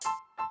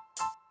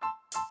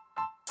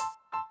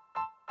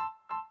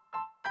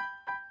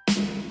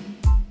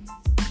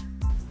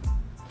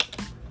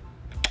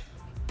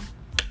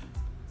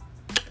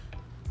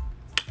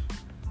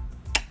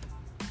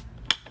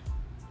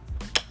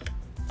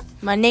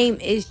My name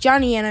is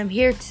Johnny, and I'm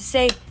here to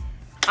say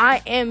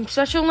I am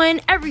special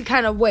in every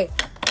kind of way.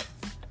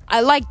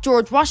 I like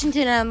George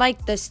Washington, and I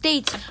like the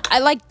States. I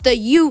like the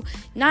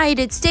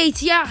United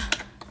States, yeah.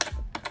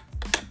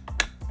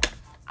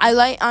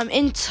 I'm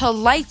into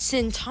lights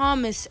and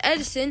Thomas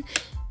Edison.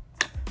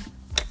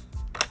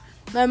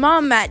 My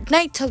mom at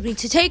night tells me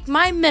to take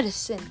my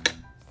medicine.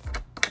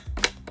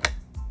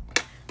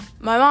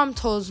 My mom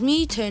tells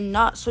me to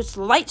not switch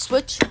the light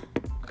switch.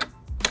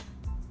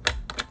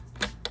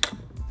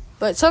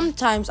 But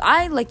sometimes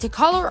I like to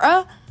call her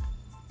a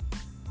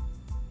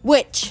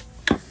witch.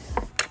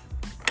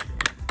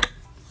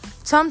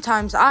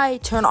 Sometimes I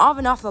turn off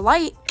and off the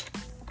light.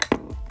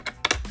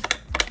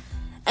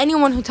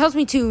 Anyone who tells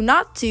me to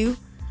not to,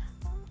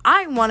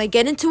 I want to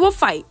get into a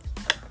fight.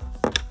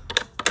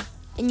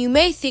 And you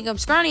may think I'm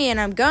scrawny and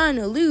I'm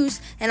gonna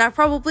lose, and I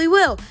probably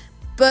will.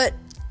 But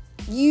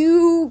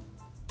you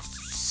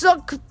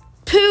suck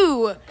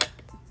poo.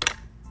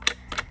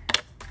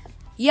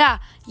 Yeah.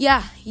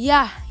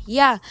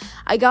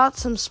 I got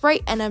some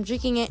Sprite and I'm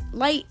drinking it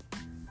light.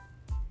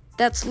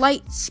 That's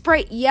light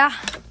Sprite, yeah.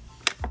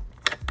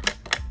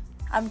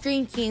 I'm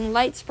drinking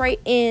light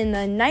Sprite in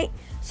the night,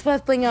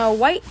 flipping a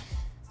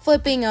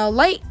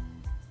light,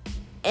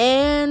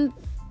 and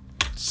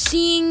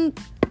seeing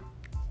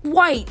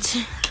white.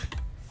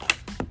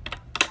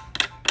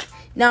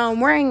 Now I'm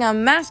wearing a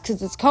mask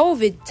because it's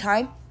COVID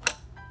time.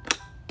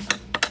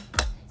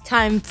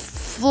 Time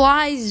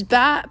flies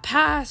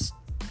past.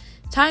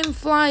 Time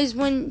flies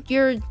when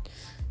you're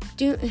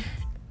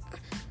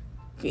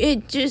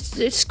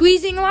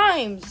squeezing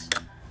limes.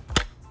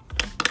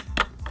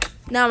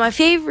 Now my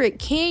favorite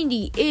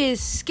candy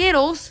is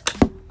Skittles.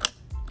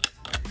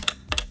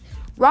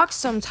 Rocks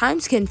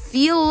sometimes can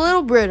feel a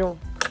little brittle.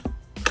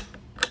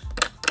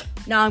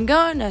 Now I'm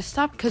gonna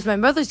stop because my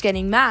mother's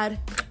getting mad.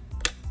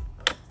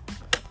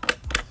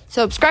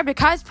 Subscribe to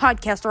Kai's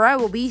podcast or I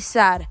will be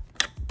sad.